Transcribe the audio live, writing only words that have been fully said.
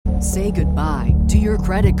Say goodbye to your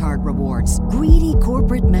credit card rewards. Greedy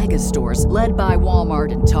corporate mega stores, led by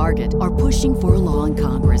Walmart and Target, are pushing for a law in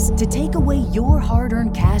Congress to take away your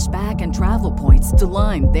hard-earned cash back and travel points to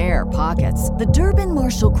line their pockets. The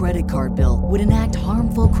Durbin-Marshall credit card bill would enact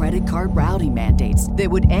harmful credit card routing mandates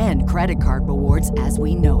that would end credit card rewards as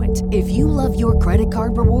we know it. If you love your credit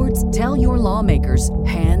card rewards, tell your lawmakers,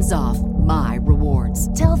 hands off my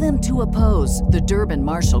rewards. Tell them to oppose the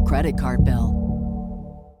Durbin-Marshall credit card bill.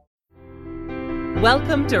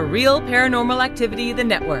 Welcome to Real Paranormal Activity, the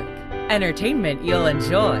network. Entertainment you'll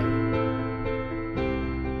enjoy.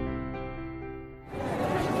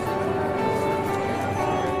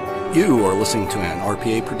 You are listening to an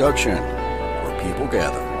RPA production where people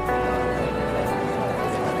gather.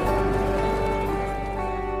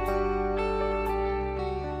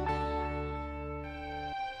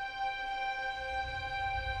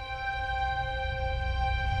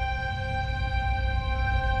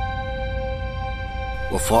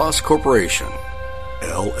 LaFosse Corporation,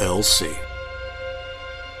 LLC.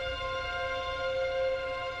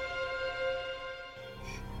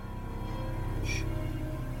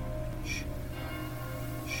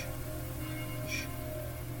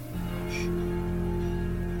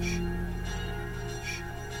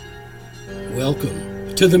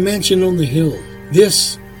 Welcome to the Mansion on the Hill.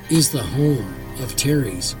 This is the home of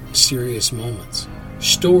Terry's Mysterious Moments.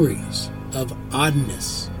 Stories of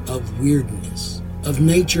oddness, of weirdness, of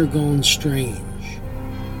nature gone strange.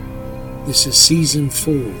 This is season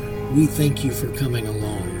 4. We thank you for coming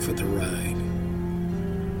along for the ride.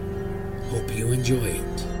 Hope you enjoy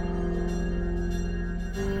it.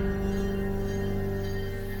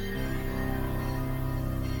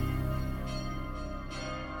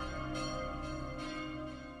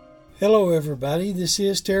 Hello everybody, this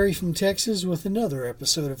is Terry from Texas with another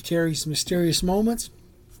episode of Terry's Mysterious Moments.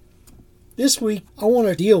 This week, I want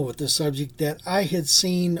to deal with the subject that I had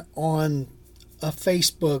seen on a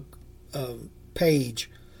Facebook page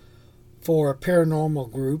for a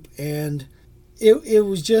paranormal group, and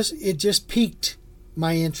it just piqued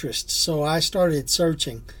my interest. So I started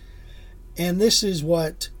searching, and this is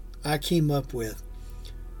what I came up with.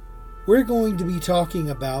 We're going to be talking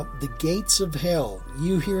about the gates of hell.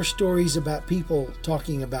 You hear stories about people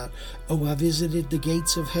talking about, oh, I visited the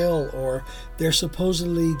gates of hell, or there's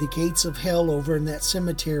supposedly the gates of hell over in that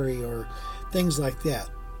cemetery, or things like that.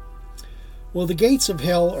 Well, the gates of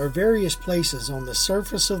hell are various places on the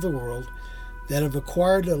surface of the world that have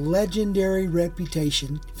acquired a legendary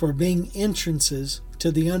reputation for being entrances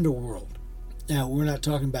to the underworld. Now, we're not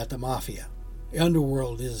talking about the mafia. The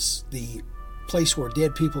underworld is the place where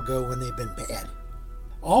dead people go when they've been bad.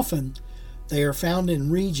 Often, they are found in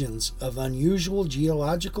regions of unusual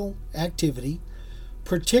geological activity,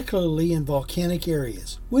 particularly in volcanic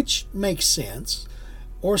areas, which makes sense,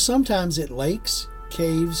 or sometimes at lakes,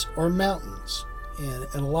 caves, or mountains. And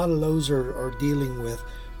a lot of those are dealing with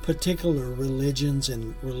particular religions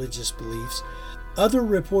and religious beliefs. Other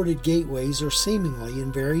reported gateways are seemingly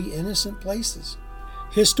in very innocent places.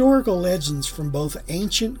 Historical legends from both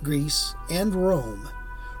ancient Greece and Rome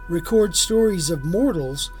record stories of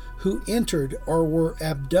mortals who entered or were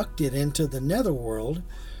abducted into the netherworld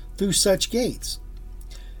through such gates.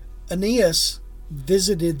 Aeneas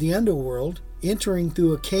visited the underworld, entering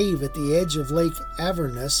through a cave at the edge of Lake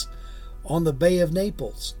Avernus on the Bay of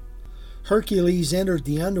Naples. Hercules entered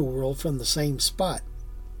the underworld from the same spot.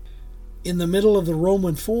 In the middle of the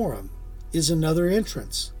Roman Forum is another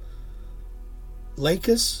entrance,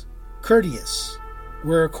 Lacus Curtius,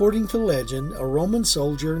 where, according to legend, a Roman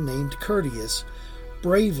soldier named Curtius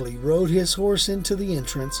bravely rode his horse into the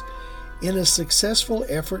entrance in a successful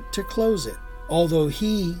effort to close it, although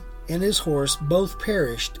he and his horse both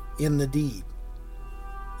perished in the deed.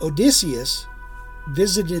 Odysseus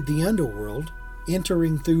visited the underworld,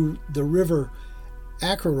 entering through the river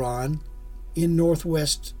Acheron in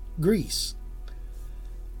northwest Greece.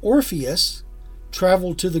 Orpheus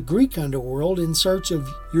traveled to the Greek underworld in search of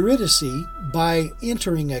Eurydice by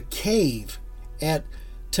entering a cave at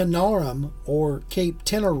Taenarum, or Cape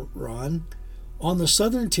Teneron, on the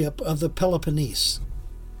southern tip of the Peloponnese.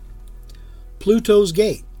 Pluto's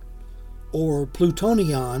Gate, or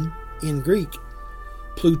Plutonion in Greek,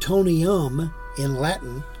 Plutonium in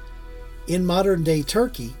Latin, in modern-day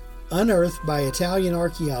Turkey, unearthed by Italian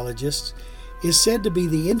archaeologists, is said to be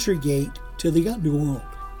the entry gate to the underworld.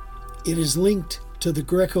 It is linked to the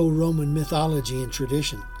Greco-Roman mythology and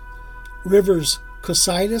tradition. Rivers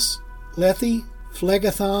Cocytus, Lethe,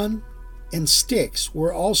 Phlegethon, and Styx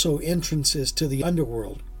were also entrances to the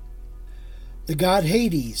underworld. The god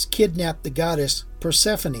Hades kidnapped the goddess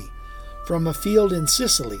Persephone from a field in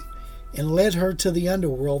Sicily, and led her to the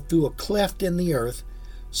underworld through a cleft in the earth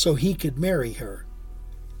so he could marry her.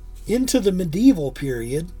 Into the medieval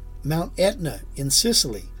period, Mount Etna in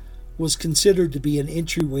Sicily was considered to be an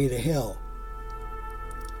entryway to hell.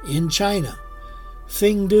 In China,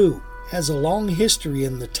 Fengdu has a long history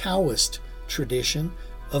in the Taoist tradition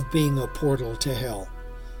of being a portal to hell.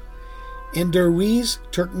 In Derwiz,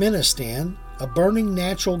 Turkmenistan, a burning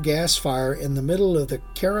natural gas fire in the middle of the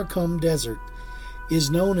Karakum Desert is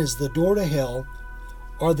known as the door to hell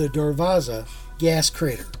or the Darvaza gas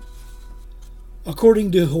crater.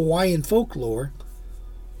 According to Hawaiian folklore,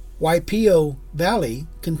 Waipio Valley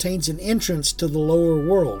contains an entrance to the lower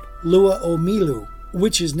world, Lua o Milu,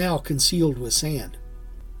 which is now concealed with sand.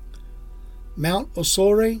 Mount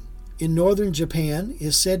Osore in northern Japan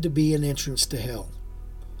is said to be an entrance to hell.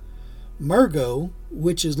 Murgo,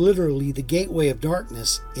 which is literally the gateway of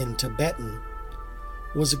darkness in Tibetan,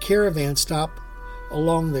 was a caravan stop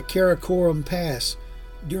along the Karakoram Pass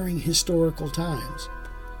during historical times.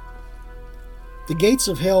 The gates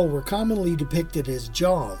of hell were commonly depicted as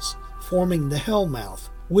jaws, forming the hell mouth,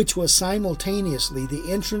 which was simultaneously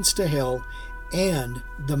the entrance to hell and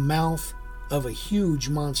the mouth of a huge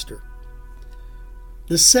monster.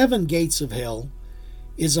 The Seven Gates of Hell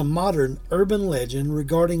is a modern urban legend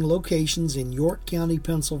regarding locations in York County,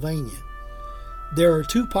 Pennsylvania. There are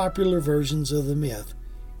two popular versions of the myth,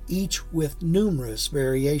 each with numerous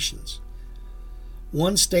variations.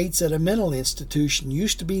 One states that a mental institution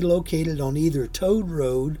used to be located on either Toad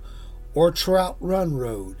Road or Trout Run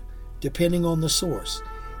Road, depending on the source,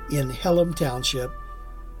 in Hellam Township,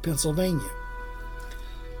 Pennsylvania.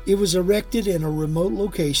 It was erected in a remote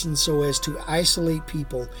location so as to isolate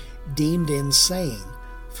people deemed insane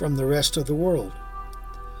from the rest of the world.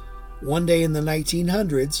 One day in the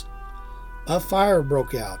 1900s, a fire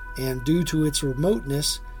broke out, and due to its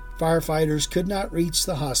remoteness, firefighters could not reach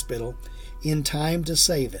the hospital in time to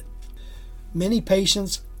save it. Many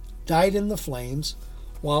patients died in the flames,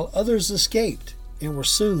 while others escaped and were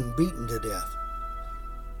soon beaten to death.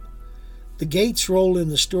 The gates' role in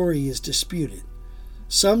the story is disputed.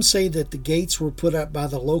 Some say that the gates were put up by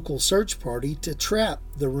the local search party to trap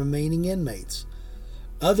the remaining inmates.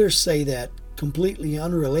 Others say that, completely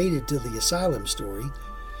unrelated to the asylum story,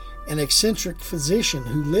 an eccentric physician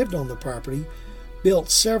who lived on the property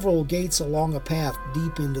built several gates along a path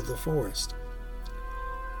deep into the forest.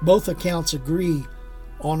 Both accounts agree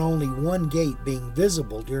on only one gate being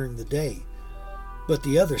visible during the day, but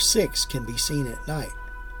the other 6 can be seen at night.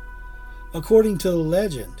 According to the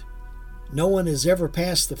legend, no one has ever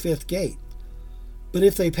passed the 5th gate, but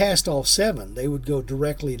if they passed all 7, they would go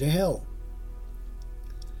directly to hell.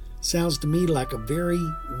 Sounds to me like a very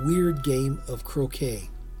weird game of croquet.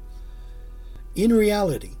 In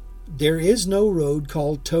reality, there is no road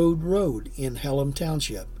called Toad Road in Hellam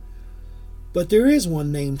Township, but there is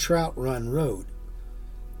one named Trout Run Road.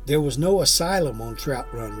 There was no asylum on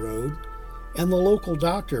Trout Run Road, and the local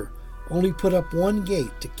doctor only put up one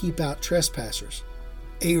gate to keep out trespassers.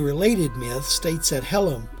 A related myth states that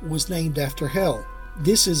Hellam was named after hell.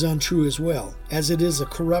 This is untrue as well, as it is a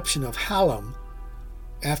corruption of Hallam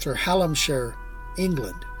after Hallamshire,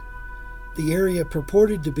 England. The area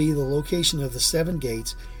purported to be the location of the 7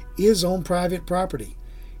 gates is on private property,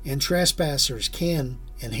 and trespassers can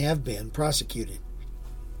and have been prosecuted.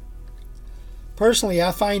 Personally,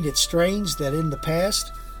 I find it strange that in the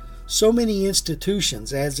past, so many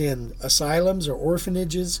institutions, as in asylums or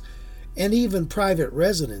orphanages, and even private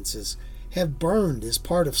residences, have burned as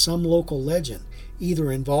part of some local legend,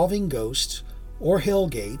 either involving ghosts or hell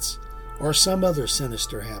gates or some other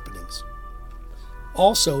sinister happenings.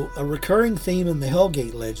 Also, a recurring theme in the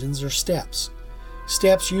Hellgate legends are steps.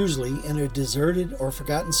 Steps usually in a deserted or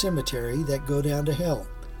forgotten cemetery that go down to hell.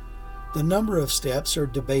 The number of steps are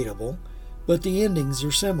debatable, but the endings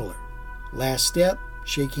are similar. Last step,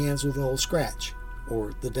 shake hands with Old Scratch,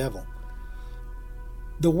 or the devil.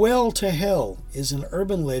 The Well to Hell is an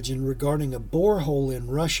urban legend regarding a borehole in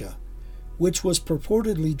Russia, which was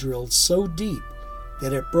purportedly drilled so deep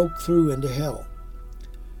that it broke through into hell.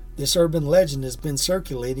 This urban legend has been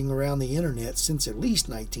circulating around the internet since at least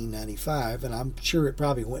 1995, and I'm sure it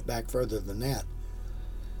probably went back further than that.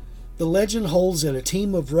 The legend holds that a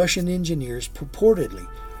team of Russian engineers, purportedly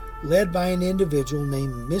led by an individual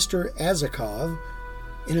named Mr. Azakov,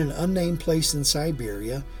 in an unnamed place in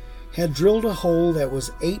Siberia, had drilled a hole that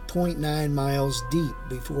was 8.9 miles deep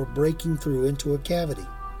before breaking through into a cavity.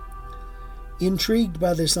 Intrigued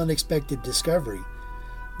by this unexpected discovery,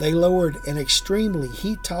 they lowered an extremely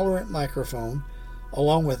heat-tolerant microphone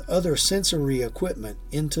along with other sensory equipment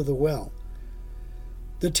into the well.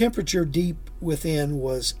 The temperature deep within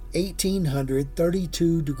was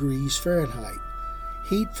 1,832 degrees Fahrenheit,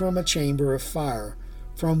 heat from a chamber of fire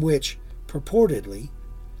from which, purportedly,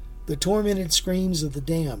 the tormented screams of the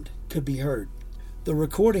damned could be heard. The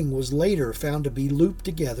recording was later found to be looped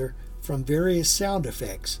together from various sound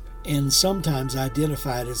effects and sometimes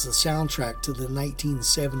identified as the soundtrack to the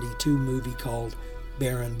 1972 movie called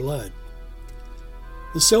Barren Blood.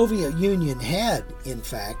 The Soviet Union had, in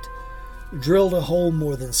fact, drilled a hole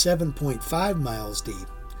more than 7.5 miles deep,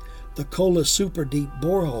 the Kola Super Deep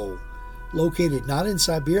Borehole, located not in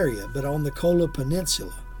Siberia but on the Kola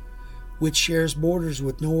Peninsula, which shares borders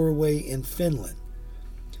with Norway and Finland.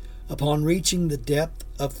 Upon reaching the depth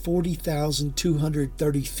of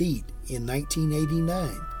 40,230 feet in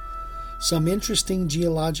 1989, some interesting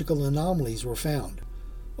geological anomalies were found,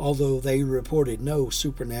 although they reported no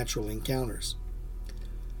supernatural encounters.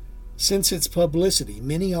 Since its publicity,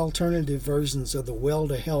 many alternative versions of the Well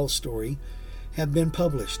to Hell story have been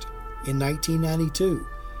published. In 1992,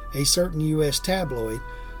 a certain U.S. tabloid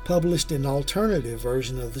published an alternative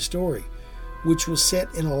version of the story, which was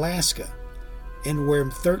set in Alaska and where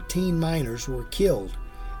 13 miners were killed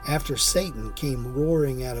after Satan came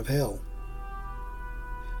roaring out of hell.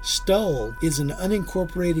 Stull is an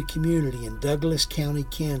unincorporated community in Douglas County,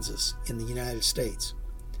 Kansas, in the United States.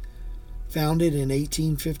 Founded in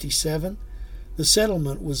 1857, the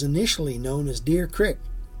settlement was initially known as Deer Creek,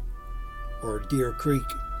 or Deer Creek,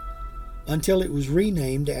 until it was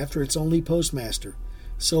renamed after its only postmaster,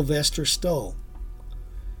 Sylvester Stull.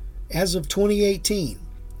 As of 2018,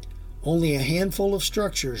 only a handful of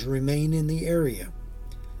structures remain in the area.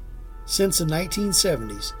 Since the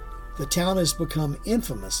 1970s, the town has become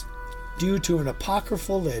infamous due to an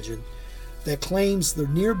apocryphal legend that claims the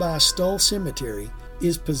nearby Stull Cemetery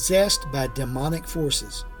is possessed by demonic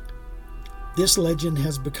forces. This legend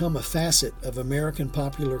has become a facet of American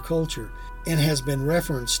popular culture and has been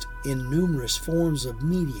referenced in numerous forms of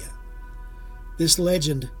media. This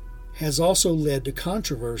legend has also led to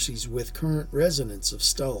controversies with current residents of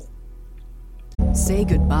Stull. Say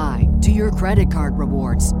goodbye to your credit card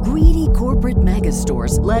rewards. Greedy corporate mega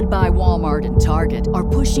stores, led by Walmart and Target, are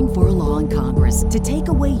pushing for a law in Congress to take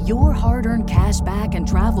away your hard-earned cash back and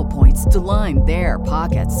travel points to line their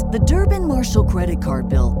pockets. The Durbin-Marshall credit card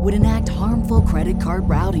bill would enact harmful credit card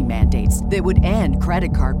routing mandates that would end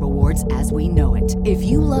credit card rewards as we know it. If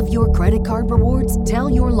you love your credit card rewards, tell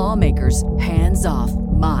your lawmakers, hands off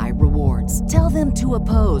my rewards. Tell them to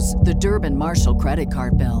oppose the Durbin-Marshall credit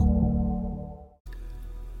card bill.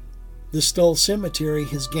 The Stull Cemetery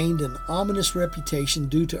has gained an ominous reputation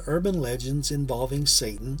due to urban legends involving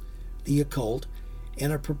Satan, the occult,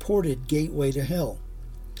 and a purported gateway to hell.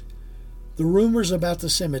 The rumors about the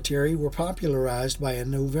cemetery were popularized by a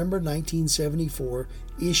November 1974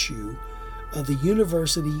 issue of the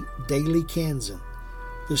University Daily Kansan,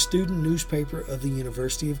 the student newspaper of the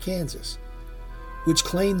University of Kansas, which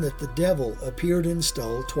claimed that the devil appeared in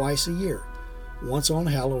Stull twice a year, once on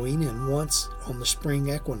Halloween and once on the spring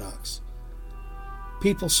equinox.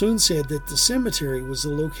 People soon said that the cemetery was the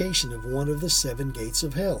location of one of the 7 gates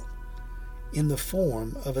of hell, in the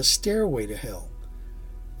form of a stairway to hell,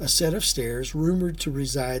 a set of stairs rumored to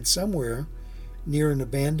reside somewhere near an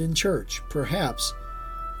abandoned church, perhaps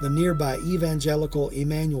the nearby Evangelical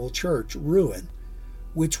Emmanuel Church ruin,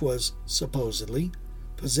 which was, supposedly,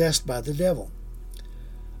 possessed by the devil.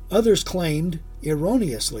 Others claimed,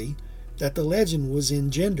 erroneously, that the legend was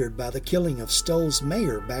engendered by the killing of Stull's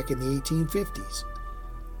mayor back in the 1850s.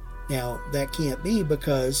 Now, that can't be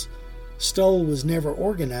because Stull was never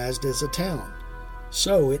organized as a town,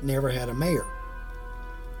 so it never had a mayor.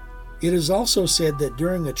 It is also said that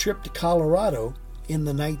during a trip to Colorado in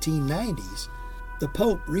the 1990s, the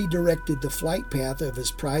Pope redirected the flight path of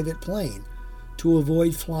his private plane to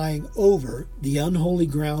avoid flying over the unholy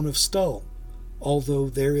ground of Stull, although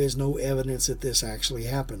there is no evidence that this actually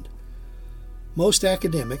happened. Most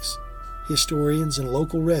academics, historians, and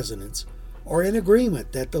local residents are in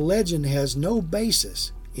agreement that the legend has no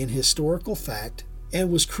basis in historical fact and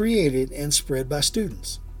was created and spread by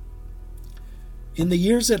students. In the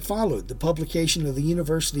years that followed the publication of the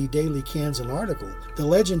University Daily Kansan article, the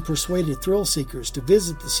legend persuaded thrill seekers to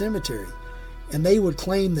visit the cemetery, and they would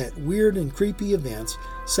claim that weird and creepy events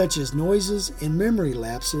such as noises and memory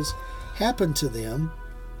lapses happened to them,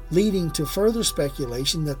 leading to further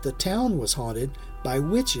speculation that the town was haunted by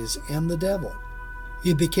witches and the devil.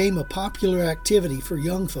 It became a popular activity for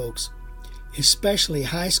young folks, especially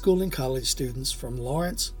high school and college students from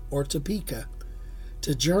Lawrence or Topeka,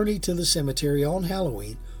 to journey to the cemetery on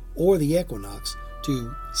Halloween or the equinox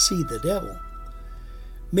to see the devil.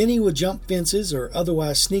 Many would jump fences or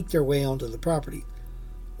otherwise sneak their way onto the property,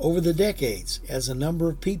 Over the decades, as the number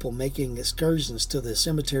of people making excursions to the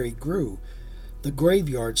cemetery grew, the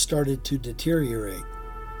graveyard started to deteriorate.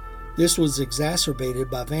 This was exacerbated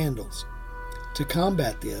by vandals. To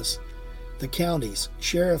combat this, the county's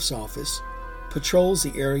sheriff's office patrols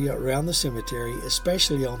the area around the cemetery,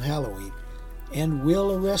 especially on Halloween, and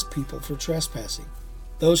will arrest people for trespassing.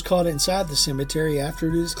 Those caught inside the cemetery after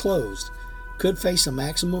it is closed could face a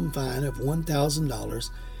maximum fine of $1,000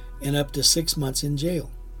 and up to 6 months in jail.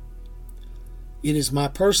 It is my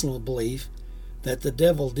personal belief that the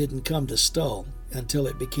devil didn't come to Stull until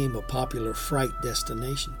it became a popular fright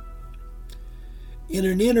destination. In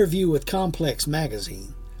an interview with Complex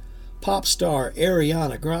magazine, pop star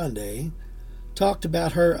Ariana Grande talked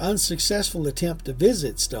about her unsuccessful attempt to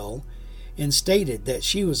visit Stull and stated that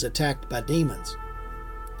she was attacked by demons.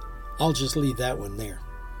 I'll just leave that one there.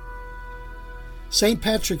 St.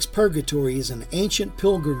 Patrick's Purgatory is an ancient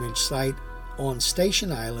pilgrimage site on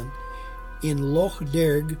Station Island in Lough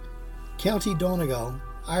Derg, County Donegal,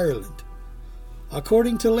 Ireland.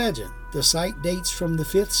 According to legend, the site dates from the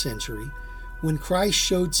 5th century when Christ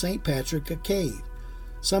showed St. Patrick a cave,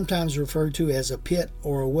 sometimes referred to as a pit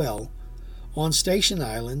or a well, on Station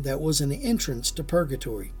Island that was an entrance to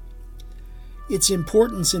purgatory. Its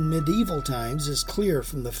importance in medieval times is clear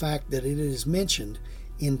from the fact that it is mentioned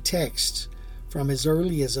in texts from as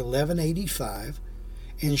early as 1185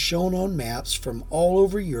 and shown on maps from all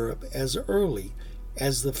over Europe as early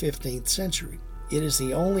as the 15th century. It is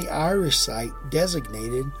the only Irish site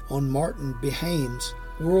designated on Martin Behaim's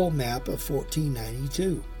world map of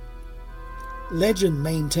 1492. Legend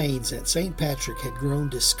maintains that St. Patrick had grown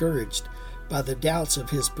discouraged by the doubts of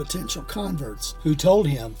his potential converts, who told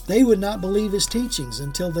him they would not believe his teachings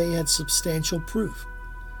until they had substantial proof.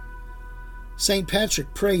 St.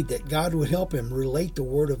 Patrick prayed that God would help him relate the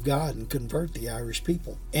Word of God and convert the Irish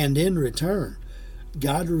people. And in return,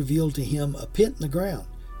 God revealed to him a pit in the ground,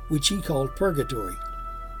 which he called purgatory.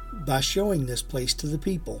 By showing this place to the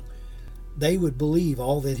people, they would believe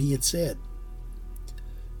all that he had said.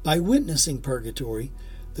 By witnessing purgatory,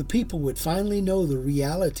 the people would finally know the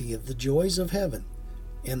reality of the joys of heaven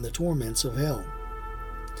and the torments of hell.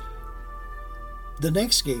 The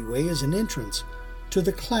next gateway is an entrance to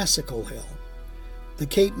the classical hell, the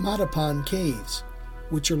Cape Matapan Caves,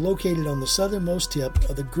 which are located on the southernmost tip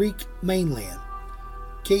of the Greek mainland.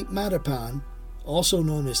 Cape Matapan, also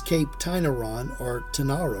known as Cape Tainaron or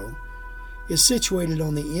Tanaro, is situated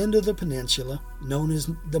on the end of the peninsula known as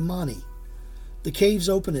the Mani. The caves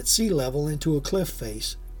open at sea level into a cliff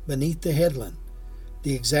face beneath the headland,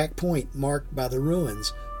 the exact point marked by the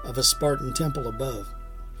ruins of a Spartan temple above.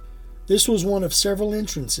 This was one of several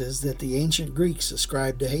entrances that the ancient Greeks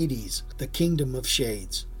ascribed to Hades, the kingdom of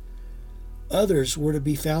shades. Others were to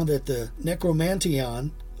be found at the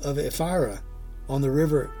Necromantion of Ephyra on the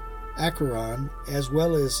river Acheron, as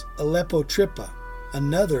well as Aleppo-Trippa,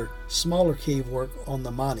 another smaller cave work on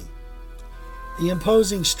the Mani. The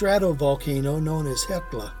imposing stratovolcano known as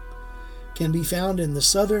Hekla can be found in the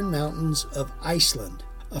southern mountains of Iceland,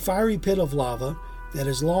 a fiery pit of lava that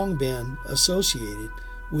has long been associated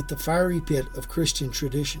with the fiery pit of Christian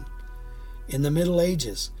tradition. In the Middle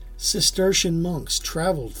Ages, Cistercian monks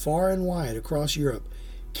traveled far and wide across Europe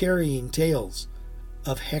carrying tales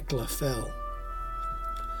of Hekla Fell.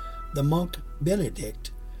 The monk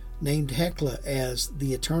Benedict named Hekla as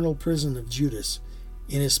the eternal prison of Judas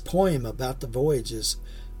in his poem about the voyages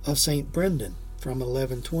of St. Brendan from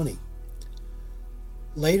 1120.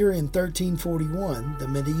 Later in 1341, the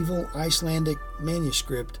medieval Icelandic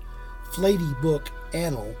manuscript Flatey Book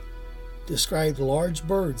Annal described large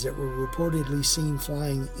birds that were reportedly seen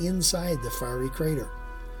flying inside the fiery crater.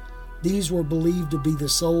 These were believed to be the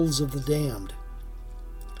souls of the damned.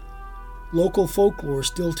 Local folklore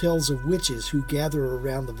still tells of witches who gather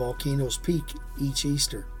around the volcano's peak each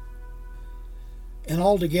Easter. An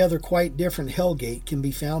altogether quite different hellgate can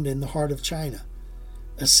be found in the heart of China,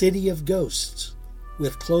 a city of ghosts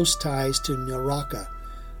with close ties to Naraka,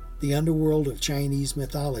 the underworld of Chinese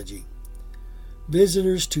mythology.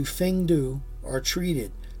 Visitors to Fengdu are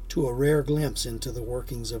treated to a rare glimpse into the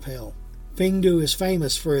workings of hell. Fengdu is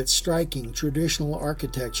famous for its striking traditional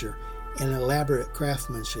architecture and elaborate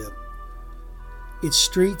craftsmanship. Its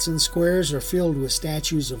streets and squares are filled with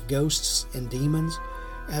statues of ghosts and demons,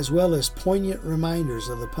 as well as poignant reminders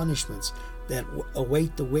of the punishments that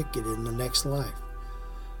await the wicked in the next life.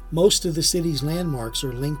 Most of the city's landmarks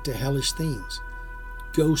are linked to hellish themes: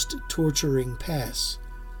 Ghost Torturing Pass,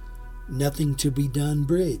 Nothing to Be Done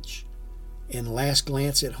Bridge, and Last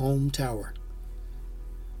Glance at Home Tower.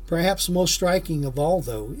 Perhaps most striking of all,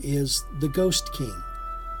 though, is the Ghost King,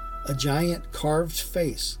 a giant carved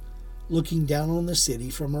face looking down on the city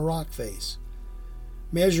from a rock face.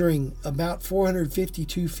 Measuring about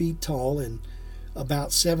 452 feet tall and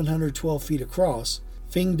about 712 feet across,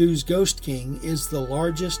 Fengdu's Ghost King is the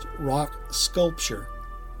largest rock sculpture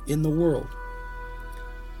in the world.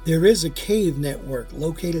 There is a cave network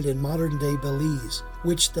located in modern-day Belize,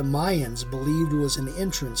 which the Mayans believed was an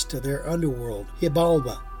entrance to their underworld,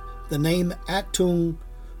 Xibalba. The name Actung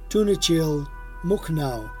Tunichil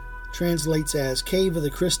Mukhnau translates as Cave of the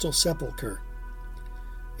Crystal Sepulchre.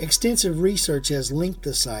 Extensive research has linked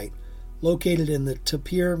the site, located in the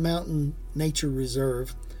Tapir Mountain Nature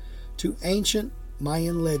Reserve, to ancient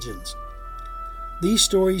Mayan legends. These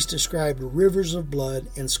stories described rivers of blood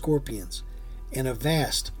and scorpions, and a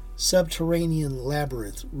vast subterranean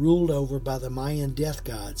labyrinth ruled over by the Mayan death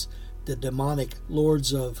gods, the demonic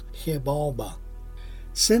lords of Xibalba.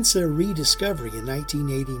 Since their rediscovery in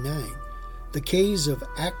 1989, the caves of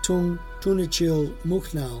Actung Tunichil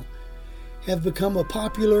Mukhnau have become a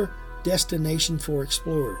popular destination for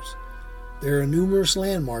explorers. There are numerous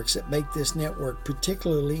landmarks that make this network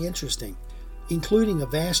particularly interesting, including a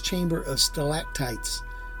vast chamber of stalactites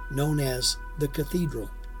known as the Cathedral.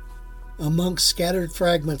 Amongst scattered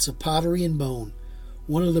fragments of pottery and bone,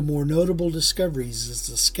 one of the more notable discoveries is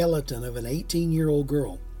the skeleton of an 18-year-old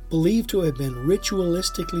girl, believed to have been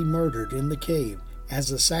ritualistically murdered in the cave as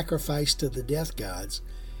a sacrifice to the death gods.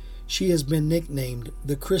 She has been nicknamed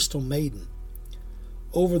the Crystal Maiden.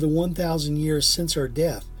 Over the 1,000 years since her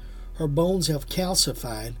death, her bones have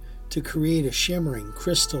calcified to create a shimmering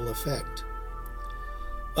crystal effect.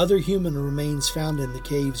 Other human remains found in the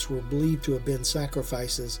caves were believed to have been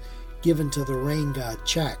sacrifices given to the rain god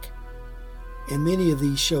Chak, and many of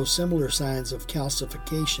these show similar signs of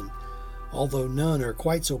calcification, although none are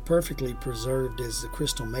quite so perfectly preserved as the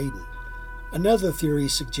Crystal Maiden. Another theory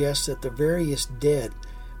suggests that the various dead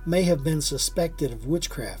may have been suspected of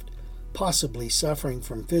witchcraft, possibly suffering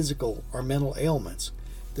from physical or mental ailments.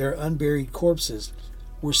 Their unburied corpses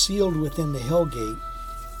were sealed within the Hellgate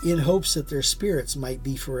in hopes that their spirits might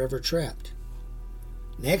be forever trapped.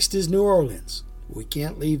 Next is New Orleans. We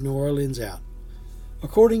can't leave New Orleans out.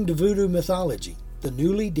 According to voodoo mythology, the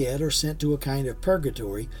newly dead are sent to a kind of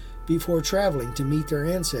purgatory before traveling to meet their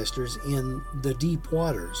ancestors in the deep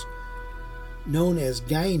waters. Known as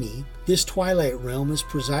Gaini, this twilight realm is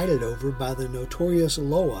presided over by the notorious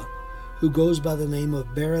Loa, who goes by the name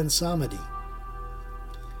of Baron Samedi.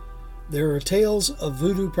 There are tales of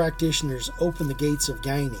voodoo practitioners open the gates of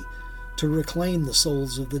Gaini to reclaim the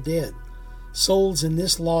souls of the dead. Souls in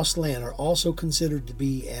this lost land are also considered to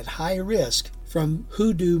be at high risk from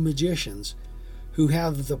hoodoo magicians who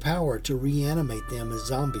have the power to reanimate them as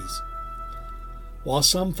zombies. While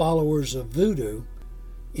some followers of voodoo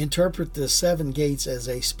interpret the seven gates as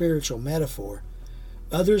a spiritual metaphor,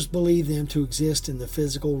 others believe them to exist in the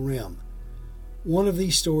physical realm. One of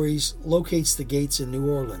these stories locates the gates in New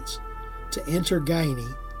Orleans. To enter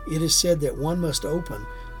Gaini, it is said that one must open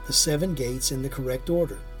the seven gates in the correct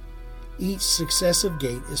order. Each successive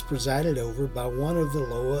gate is presided over by one of the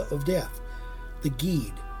Loa of Death, the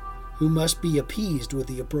Guide, who must be appeased with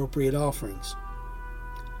the appropriate offerings.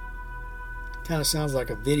 Kind of sounds like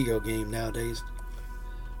a video game nowadays.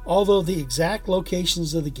 Although the exact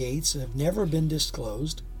locations of the gates have never been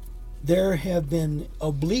disclosed, there have been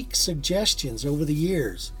oblique suggestions over the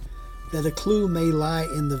years that a clue may lie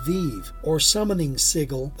in the Vive, or summoning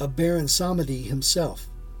sigil of Baron Samedi himself.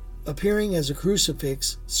 Appearing as a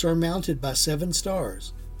crucifix surmounted by 7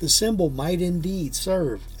 stars, the symbol might indeed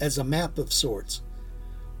serve as a map of sorts.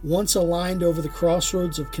 Once aligned over the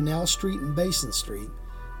crossroads of Canal Street and Basin Street,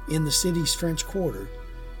 in the city's French Quarter,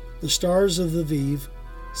 the stars of the Vive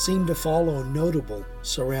seem to fall on notable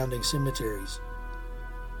surrounding cemeteries.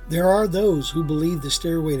 There are those who believe the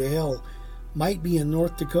stairway to hell might be in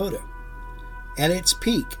North Dakota. At its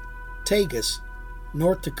peak, Tagus,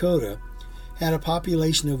 North Dakota, had a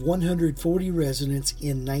population of 140 residents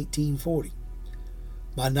in 1940.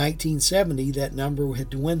 By 1970, that number had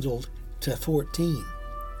dwindled to 14.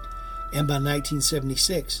 And by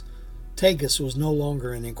 1976, Tagus was no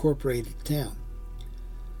longer an incorporated town.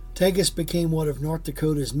 Tagus became one of North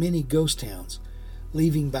Dakota's many ghost towns,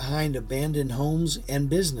 leaving behind abandoned homes and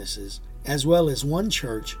businesses, as well as one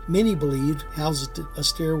church many believed housed a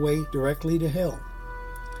stairway directly to hell.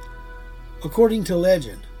 According to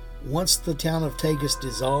legend, once the town of Tagus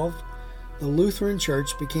dissolved, the Lutheran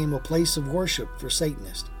Church became a place of worship for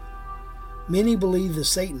Satanists. Many believe the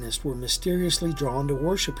Satanists were mysteriously drawn to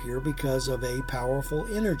worship here because of a powerful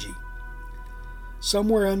energy.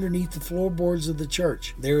 Somewhere underneath the floorboards of the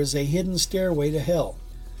church, there is a hidden stairway to hell.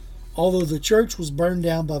 Although the church was burned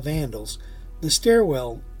down by vandals, the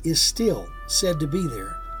stairwell is still said to be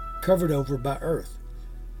there, covered over by earth.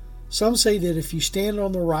 Some say that if you stand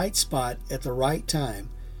on the right spot at the right time,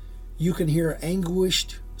 you can hear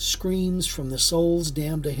anguished screams from the souls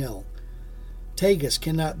damned to hell. Tagus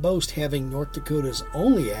cannot boast having North Dakota's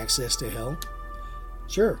only access to hell.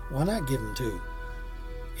 Sure, why not give him two?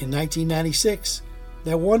 In 1996,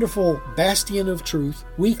 that wonderful Bastion of Truth,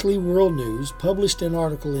 Weekly World News, published an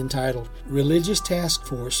article entitled Religious Task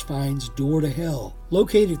Force Finds Door to Hell.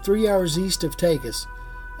 Located 3 hours east of Tagus,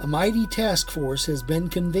 a mighty task force has been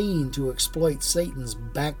convened to exploit Satan's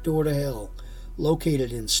back door to hell,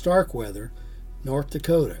 located in Starkweather, North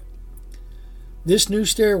Dakota. This new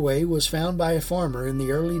stairway was found by a farmer in the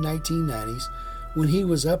early 1990s when he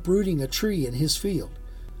was uprooting a tree in his field.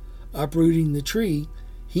 Uprooting the tree,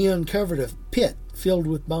 he uncovered a pit filled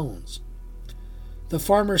with bones. The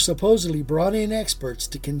farmer supposedly brought in experts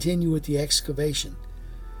to continue with the excavation.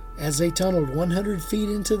 As they tunneled 100 feet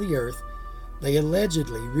into the earth, they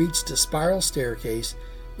allegedly reached a spiral staircase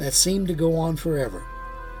that seemed to go on forever.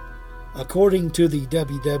 According to the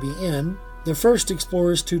WWN, the first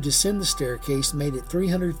explorers to descend the staircase made it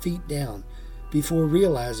 300 feet down before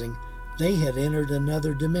realizing they had entered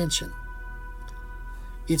another dimension.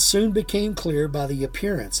 It soon became clear by the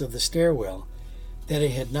appearance of the stairwell that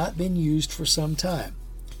it had not been used for some time.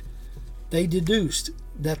 They deduced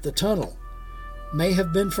that the tunnel may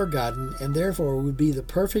have been forgotten and therefore would be the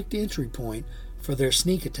perfect entry point for their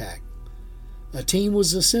sneak attack. A team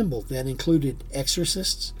was assembled that included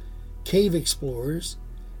exorcists, cave explorers,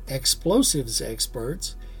 explosives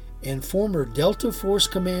experts, and former Delta Force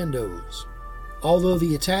commandos. Although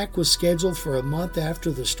the attack was scheduled for a month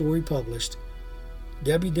after the story published,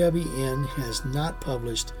 WWN has not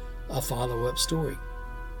published a follow-up story.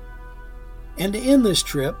 And to end this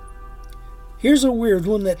trip, here's a weird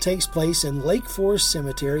one that takes place in Lake Forest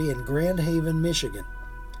Cemetery in Grand Haven, Michigan.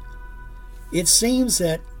 It seems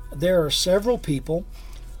that there are several people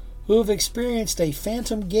who have experienced a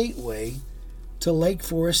phantom gateway to Lake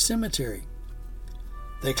Forest Cemetery.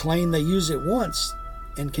 They claim they use it once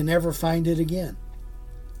and can never find it again.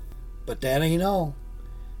 But that ain't all.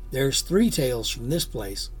 There's 3 tales from this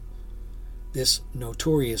place, this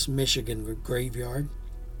notorious Michigan graveyard.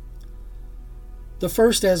 The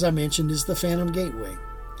first, as I mentioned, is the Phantom Gateway.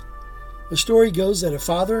 The story goes that a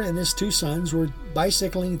father and his 2 sons were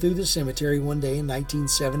bicycling through the cemetery one day in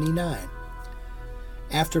 1979.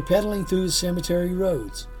 After pedaling through the cemetery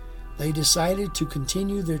roads, they decided to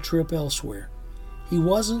continue their trip elsewhere. He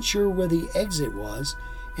wasn't sure where the exit was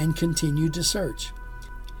and continued to search.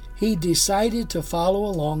 He decided to follow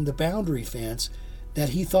along the boundary fence that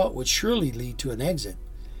he thought would surely lead to an exit.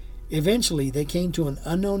 Eventually, they came to an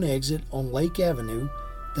unknown exit on Lake Avenue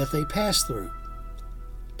that they passed through.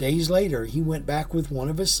 Days later, he went back with one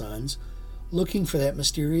of his sons, looking for that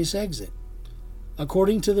mysterious exit.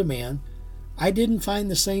 According to the man, I didn't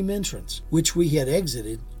find the same entrance, which we had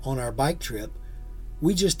exited on our bike trip.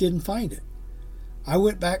 We just didn't find it. I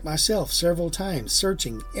went back myself several times,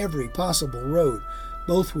 searching every possible road,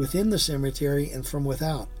 both within the cemetery and from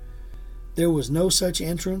without. There was no such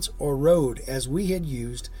entrance or road as we had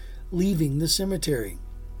used leaving the cemetery.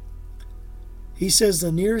 He says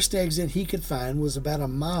the nearest exit he could find was about a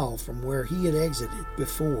mile from where he had exited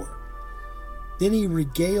before. Then he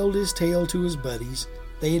regaled his tale to his buddies.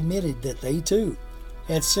 They admitted that they too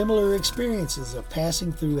had similar experiences of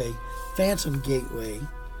passing through a phantom gateway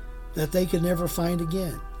that they could never find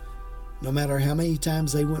again, no matter how many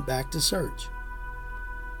times they went back to search.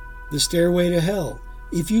 The Stairway to Hell.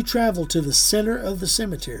 If you travel to the center of the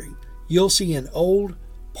cemetery, you'll see an old,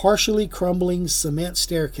 partially crumbling cement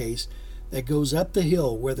staircase that goes up the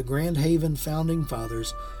hill where the Grand Haven founding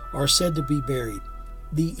fathers are said to be buried.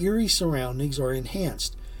 The eerie surroundings are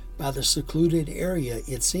enhanced by the secluded area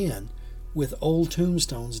it's in, with old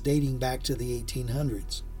tombstones dating back to the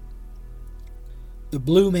 1800s. The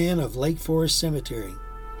Blue Man of Lake Forest Cemetery.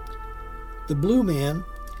 The Blue Man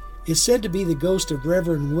is said to be the ghost of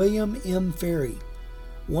Reverend William M. Ferry,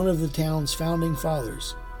 one of the town's founding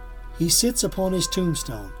fathers. He sits upon his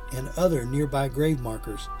tombstone and other nearby grave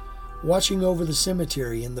markers, watching over the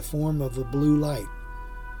cemetery in the form of a blue light.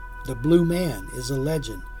 The Blue Man is a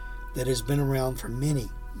legend that has been around for many,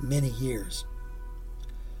 many years.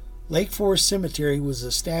 Lake Forest Cemetery was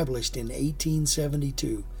established in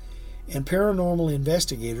 1872, and paranormal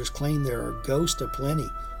investigators claim there are ghosts aplenty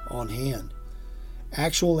on hand.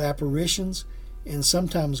 Actual apparitions and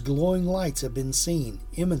sometimes glowing lights have been seen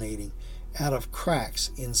emanating out of cracks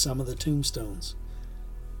in some of the tombstones.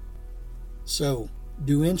 So,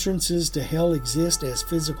 do entrances to hell exist as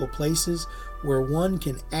physical places where one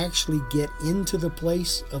can actually get into the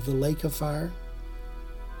place of the lake of fire?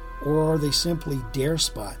 Or are they simply dare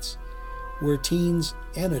spots where teens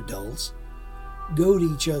and adults goad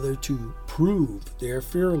each other to prove their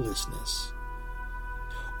fearlessness?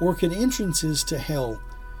 Or could entrances to hell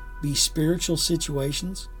be spiritual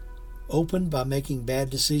situations opened by making bad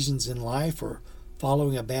decisions in life or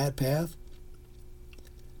following a bad path?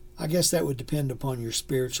 I guess that would depend upon your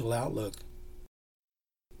spiritual outlook.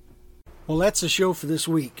 Well, that's the show for this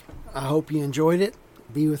week. I hope you enjoyed it.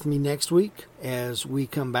 Be with me next week as we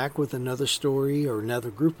come back with another story or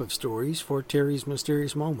another group of stories for Terry's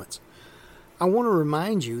Mysterious Moments. I want to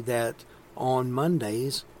remind you that on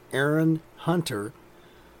Mondays, Aaron Hunter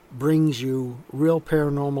brings you Real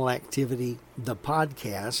Paranormal Activity, the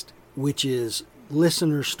podcast, which is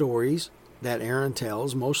listener stories that Aaron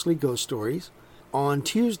tells, mostly ghost stories. On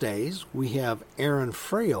Tuesdays, we have Aaron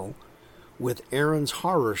Frail with Aaron's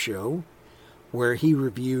Horror Show, where he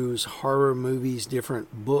reviews horror movies,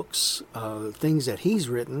 different books, things that he's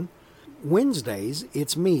written. Wednesdays,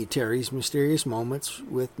 it's me, Terry's Mysterious Moments,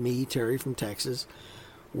 with me, Terry from Texas,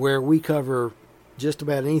 where we cover just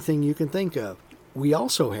about anything you can think of. We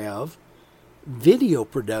also have video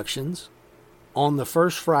productions on the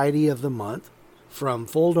first Friday of the month from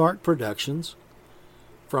Full Dark Productions,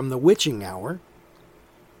 from The Witching Hour,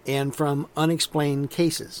 and from Unexplained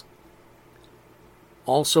Cases.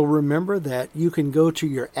 Also remember that you can go to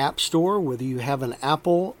your app store, whether you have an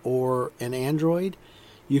Apple or an Android.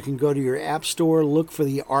 You can go to your app store, look for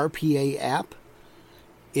the RPA app.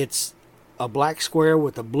 It's a black square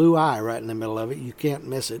with a blue eye right in the middle of it. You can't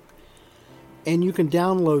miss it. And you can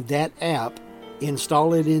download that app,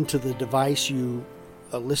 install it into the device you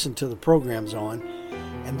listen to the programs on,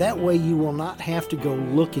 and that way you will not have to go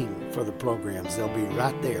looking for the programs. They'll be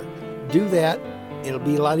right there. Do that. It'll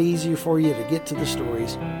be a lot easier for you to get to the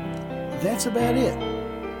stories. That's about it.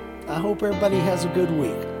 I hope everybody has a good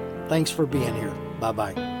week. Thanks for being here.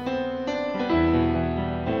 Bye-bye.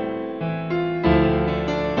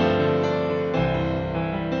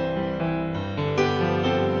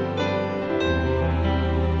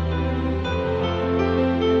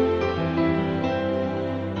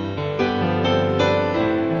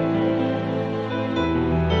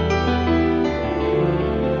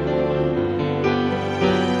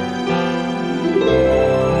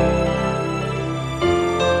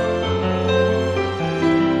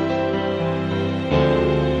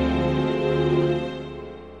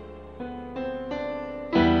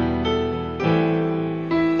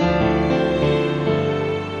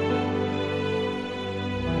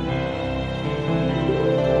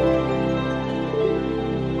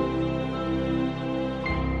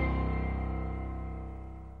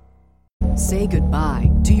 Say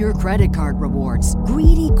goodbye to your credit card rewards.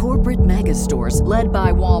 Greedy corporate mega stores, led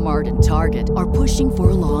by Walmart and Target, are pushing for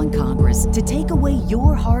a law in Congress to take away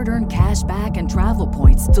your hard-earned cash back and travel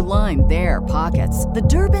points to line their pockets. The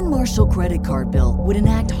Durbin-Marshall credit card bill would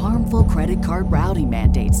enact harmful credit card routing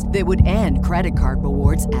mandates that would end credit card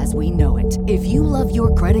rewards as we know it. If you love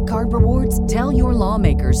your credit card rewards, tell your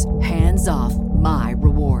lawmakers, hands off my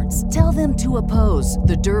rewards. Tell them to oppose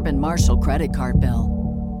the Durbin-Marshall credit card bill.